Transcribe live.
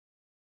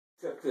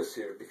Except this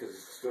here, because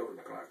it's still in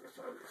progress,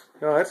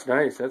 obviously. Oh, that's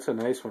nice. That's a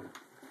nice one.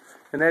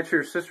 And that's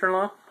your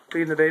sister-in-law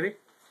feeding the baby?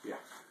 Yeah.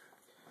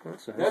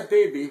 That's nice. That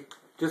baby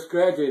just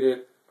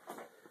graduated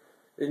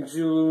in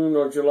June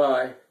or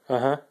July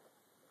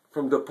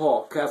from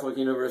DePaul, Catholic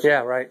University.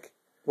 Yeah, right.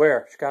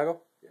 Where?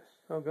 Chicago? Yes.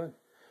 Oh, good.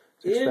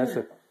 It's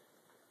expensive.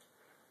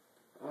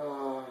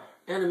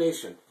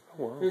 Animation.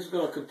 Oh, wow. This is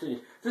going to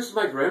continue. This is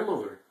my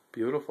grandmother.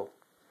 Beautiful.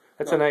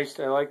 That's a nice,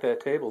 I like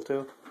that table,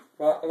 too.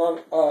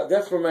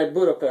 That's from my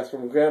Budapest,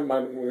 from my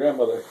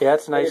grandmother. Yeah,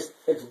 it's nice.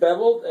 It's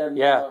beveled and...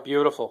 Yeah,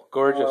 beautiful.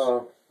 Gorgeous.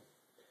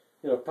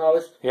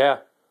 Polished. Yeah.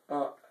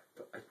 I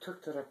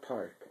took that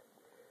apart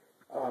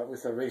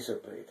with a razor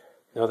blade.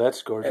 No,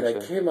 that's gorgeous.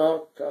 And I came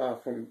out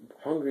from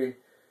Hungary,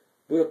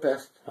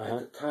 Budapest, at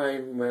the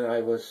time when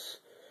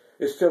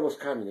it still was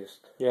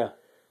communist. Yeah.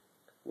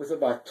 With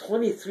about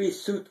 23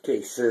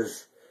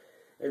 suitcases.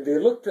 And they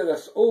looked at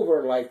us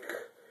over like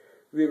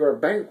we were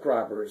bank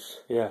robbers.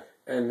 Yeah.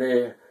 And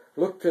they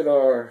looked at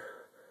our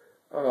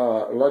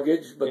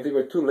luggage, but they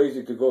were too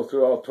lazy to go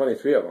through all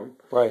 23 of them.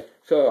 Right.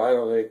 So, I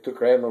don't know, they took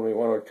randomly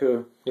one or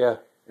two. Yeah.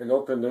 And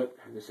opened it.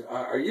 And they said,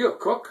 are you a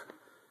cook?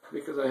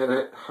 Because I had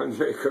a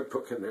Hungarian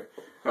cookbook in there.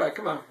 All right,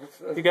 come on.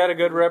 You got a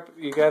good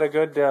You got a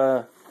good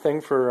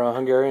thing for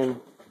Hungarian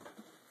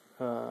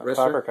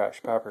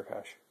paprikash.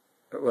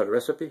 What, a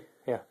recipe?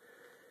 Yeah.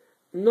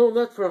 No,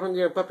 not for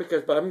Hungarian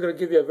paprikash, but I'm going to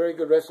give you a very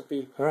good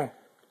recipe. All right.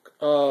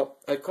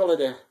 I call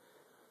it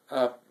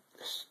a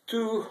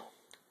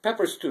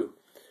pepper stew.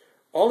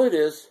 All it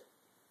is,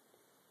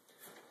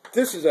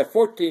 this is a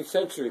 14th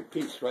century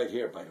piece right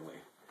here, by the way.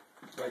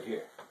 Right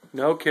here.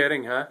 No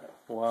kidding, huh?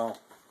 Wow.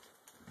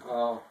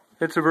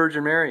 It's a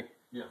Virgin Mary.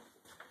 Yeah.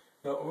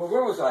 Now,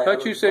 where was I? I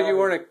thought you said you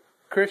weren't a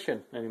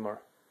Christian anymore.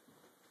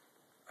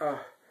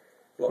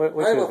 Look,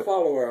 I'm a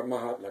follower of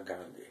Mahatma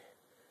Gandhi.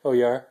 Oh,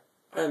 you are?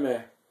 I'm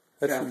a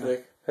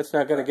Catholic. That's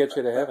not going to get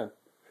you to heaven.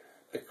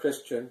 A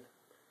Christian.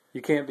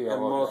 You can't be a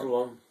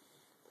Muslim.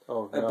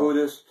 Oh, no. A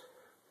Buddhist.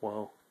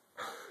 Wow.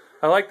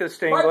 I like the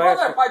stained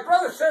glass. My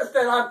brother says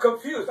that I'm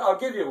confused. I'll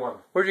give you one.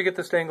 Where'd you get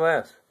the stained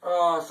glass?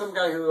 Some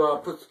guy who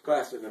puts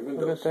glass in the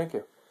windows. Okay, thank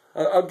you.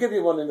 I'll give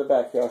you one in the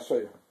back here. I'll show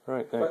you. All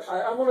right, thanks. But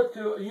I wanted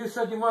to... You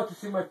said you wanted to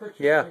see my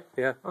picture. Yeah, right?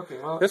 yeah. Okay,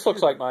 well... This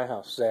looks like my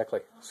house, exactly.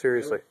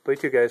 Seriously. Wait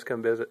till you guys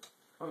come visit.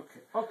 Okay.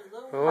 Oh,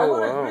 I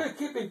want to wow. really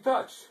keep in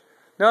touch.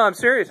 No, I'm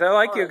serious. I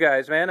like you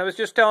guys, man. I was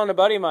just telling a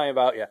buddy of mine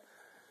about you.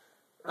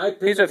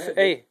 He's a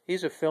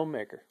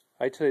filmmaker.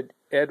 I said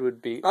Ed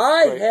would be...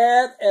 I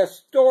have a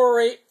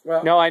story...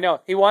 Well, no, I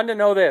know. He wanted to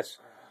know this.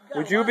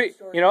 Would you be...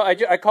 You know,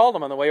 I called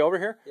him on the way over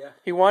here. Yeah.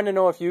 He wanted to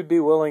know if you'd be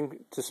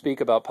willing to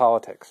speak about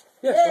politics.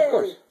 Yes, of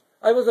course.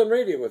 I was on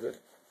radio with it.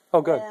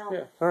 Oh, good.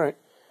 Yeah. All right.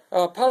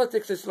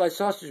 Politics is like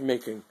sausage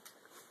making.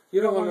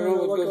 You don't want to know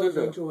what goes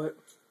into it.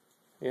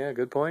 Yeah,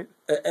 good point.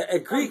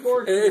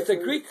 It's a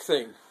Greek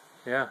thing.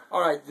 Yeah.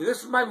 All right,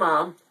 this is my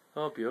mom.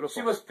 Oh, beautiful.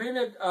 She was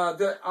painted,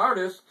 the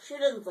artist... She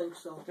didn't think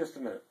so. Just a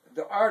minute.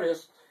 The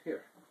artist...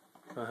 Here.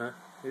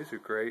 These are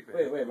great, man.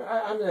 Wait a minute.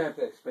 I'm going to have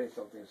to explain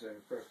something, sir,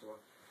 first of all.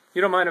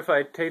 You don't mind if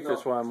I tape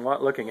this while I'm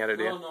looking at it,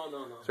 do you?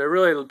 No. So I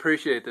really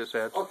appreciate this,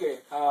 Ed. Okay,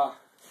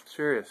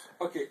 Serious.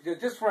 Okay,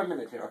 just for a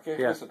minute here, okay?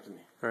 Yeah. Listen to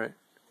me. All right.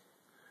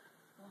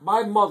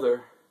 My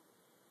mother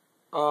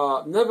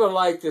never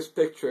liked this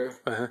picture.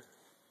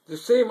 The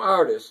same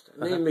artist,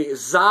 namely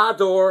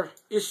Zador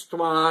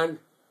István,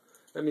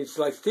 that means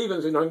like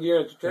Stevens in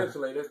Hungarian to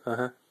translate it,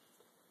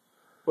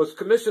 was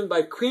commissioned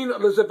by Queen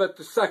Elizabeth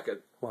II.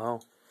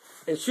 Wow.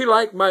 And she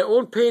liked my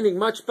own painting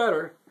much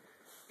better,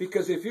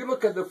 because if you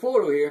look at the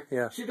photo here,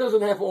 she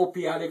doesn't have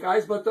opiatic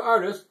eyes, but the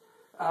artist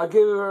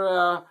gave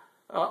her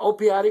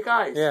opiatic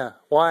eyes. Yeah.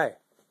 Why?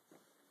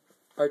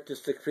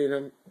 Artistic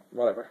freedom,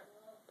 whatever.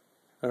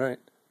 All right.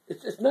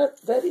 It's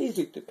not that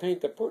easy to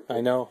paint a portrait. I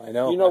know.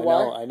 You know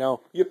why? I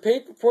know. You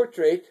paint the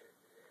portrait,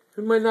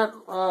 who might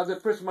not, the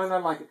person might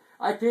not like it.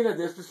 I painted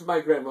this. This is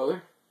my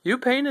grandmother. You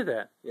painted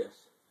that?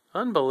 Yes.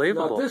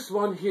 Unbelievable. Now this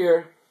one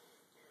here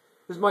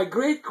is my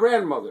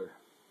great-grandmother.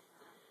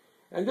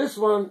 And this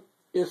one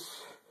is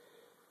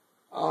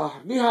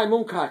Mihai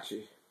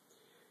Munkaci.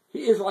 He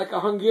is like a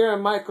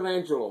Hungarian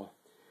Michelangelo.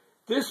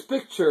 This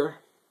picture,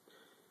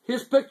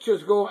 his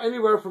pictures go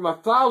anywhere from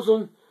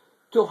 $1,000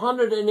 to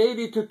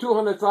 $180,000 to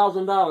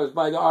 $200,000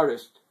 by the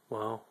artist.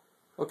 Wow.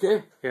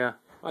 Okay? Yeah.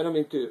 I don't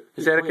mean to.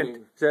 Is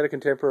that a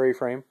contemporary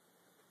frame?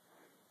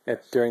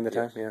 During the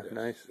time? Yeah, yes,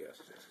 nice.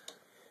 Yes.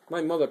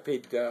 My mother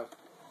paid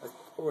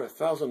over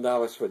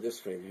 $1,000 for this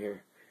frame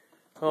here.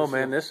 Oh,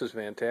 man, this is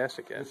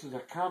fantastic. Yeah. This is a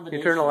combination. Can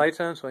you turn the lights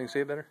on so I can see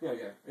it better? Yeah.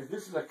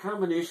 This is a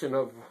combination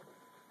of...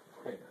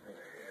 Hang on.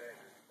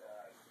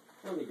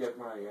 Let me get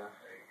my...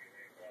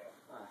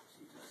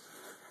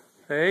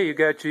 Hey, you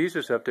got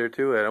Jesus up there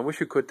too, Ed. I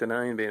wish you quit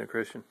denying being a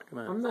Christian. Come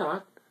on. I'm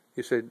not.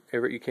 You said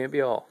you can't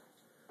be all.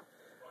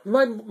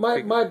 My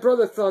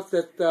brother thought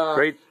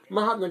that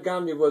Mahatma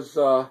Gandhi was...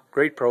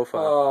 great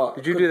profile.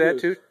 Did you do that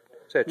too?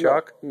 Is that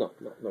chalk? No,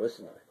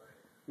 listen to me.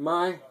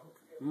 My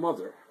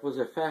mother was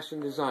a fashion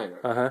designer.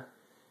 Uh-huh.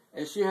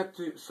 And she had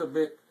to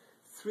submit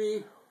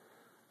 3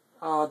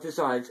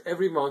 designs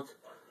every month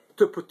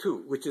to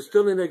Patu, which is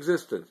still in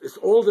existence. It's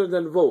older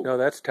than Vogue. No,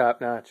 that's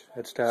top notch.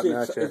 That's top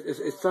notch.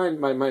 It's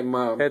signed by my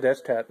mom. Ed,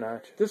 that's top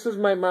notch. This is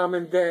my mom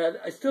and dad.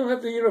 I still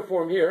have the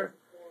uniform here,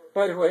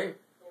 by the way.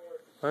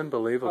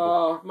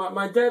 Unbelievable.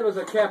 My dad was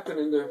a captain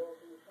in the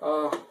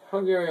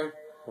Hungarian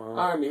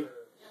army.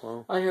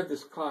 Wow. I had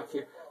this clock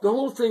here. The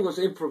whole thing was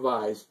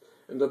improvised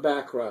in the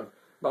background,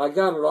 but I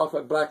got it off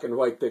a black and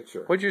white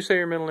picture. What'd you say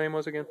your middle name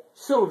was again?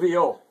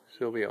 Silvio.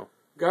 Silvio.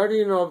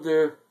 Guardian of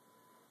the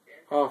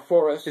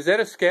forest. Is that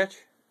a sketch?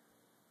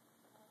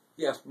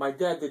 Yes, my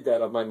dad did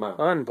that of my mom.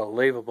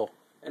 Unbelievable.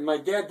 And my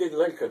dad did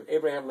Lincoln,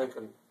 Abraham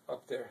Lincoln,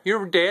 up there.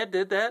 Your dad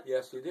did that?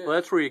 Yes, he did. Well,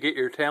 that's where you get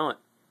your talent.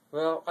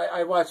 Well,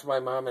 I watched my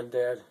mom and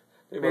dad.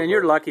 Man,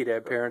 you're lucky to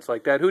have parents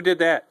like that. Who did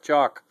that?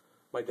 Chalk.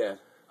 My dad.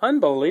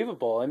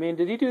 Unbelievable. I mean,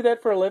 did he do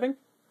that for a living?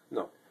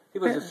 No. He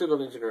was a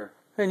civil engineer.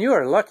 And you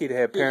are lucky to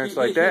have parents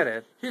like that,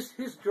 Ed. His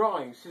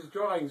drawings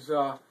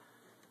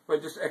were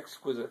just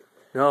exquisite.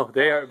 No,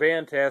 they are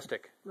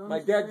fantastic. My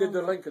dad did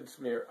the Lincoln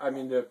smear. I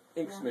mean, the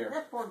ink smear.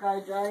 That poor guy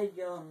died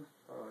young.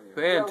 Oh, yeah.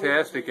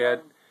 Fantastic,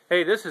 Ed.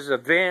 Hey, this is a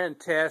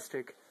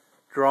fantastic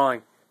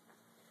drawing.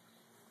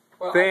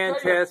 Well,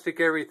 Fantastic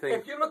everything.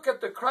 If you look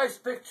at the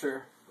Christ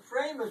picture, The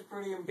frame is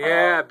pretty impressive.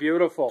 Yeah,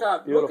 beautiful.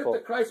 Todd, Beautiful. look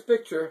at the Christ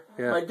picture.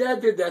 Yeah. My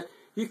dad did that.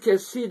 You can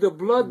see the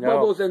blood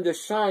bubbles and the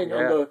shine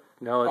on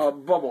the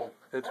bubble.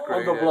 It's on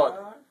great, the Ed.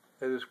 blood.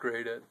 It is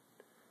great, Ed.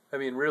 I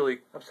mean, really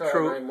I'm sorry,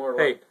 true. I'm more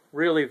Hey, like-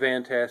 really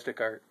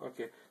fantastic art.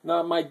 Okay.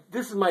 Now,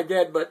 this is my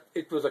dad, but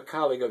it was a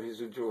colleague of his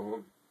who drew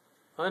him.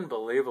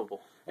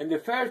 Unbelievable. And the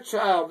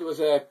Fairchild was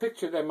a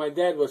picture that my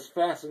dad was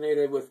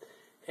fascinated with,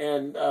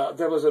 and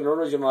there was an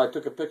original. I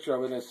took a picture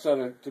of it and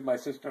sent it to my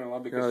sister-in-law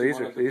because No, she these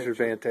wanted are the these are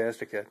picture.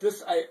 fantastic, Ed.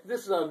 This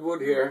is on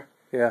wood here.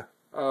 Yeah.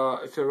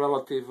 It's a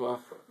relative of.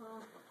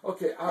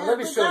 Okay, Yeah, let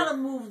me we show gotta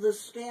you. move the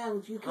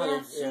stand. You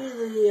can't Yeah. see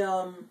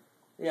the.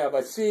 Yeah,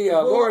 but see,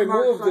 bullet Lori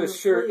marks moved on the the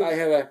shirt. sleeve. I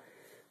have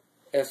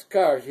a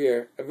scar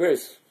here, a very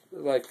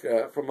like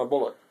from a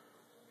bullet.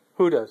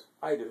 Who does?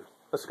 I do.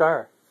 A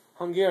scar.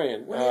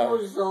 Hungarian. When he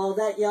was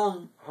that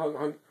young.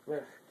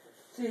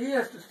 See, he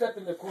has to step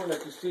in the corner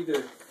to see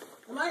the.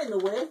 Am I in the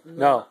way?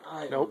 No.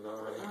 I Nope.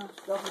 don't know.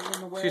 Stuff is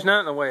in the way. She's not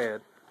in the way,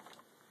 Ed.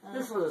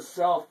 This was a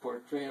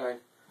self-portrait.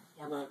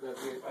 Not that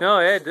big. No,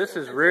 Ed, this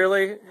is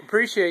really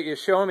appreciate you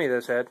showing me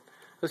this, Ed.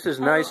 This is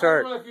nice I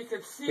art. don't know if you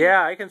can see.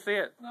 Yeah, I can see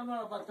it.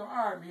 No, but the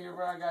arm here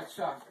where I got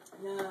shot.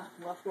 Yeah,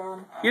 left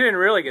arm. You didn't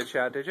really get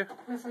shot, did you?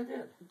 Yes, I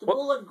did. The What?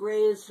 bullet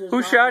grazed his Who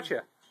arm. shot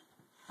you?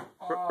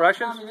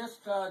 Russians? Communists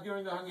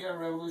during the Hungarian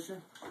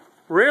Revolution.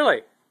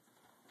 Really?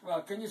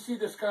 Well, can you see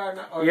the scar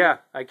now? Or- Yeah,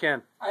 I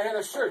can. I had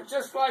a shirt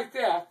just like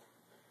that.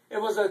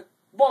 It was a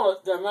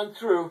bullet that went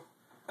through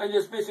and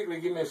just basically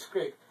gave me a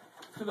scrape.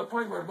 To the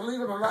point where, believe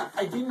it or not,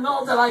 I didn't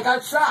know that I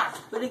got shot.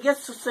 But he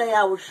gets to say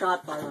I was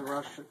shot by the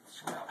Russians.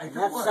 I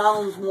That was.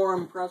 sounds more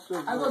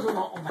impressive. I wasn't.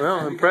 Oh my Well,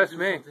 God, we impress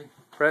gotta do me. something.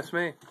 Press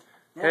me.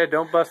 Yeah. Ed,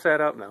 don't bust that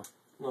up now.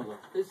 No.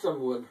 It's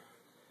some wood.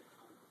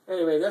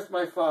 Anyway, that's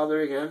my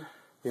father again.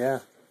 Yeah.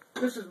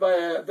 This is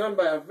done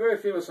by a very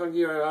famous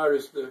Hungarian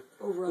artist, the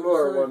Over on the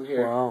lower side. one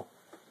here.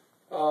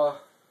 Wow.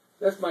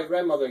 That's my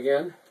grandmother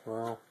again.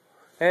 Wow.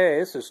 Hey,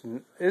 this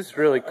is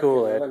really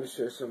cool, Okay, Ed. let me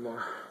show you some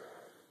more.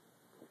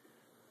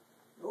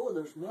 Oh,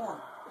 there's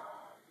more.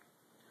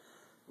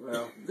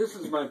 Well, this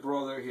is my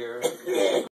brother here.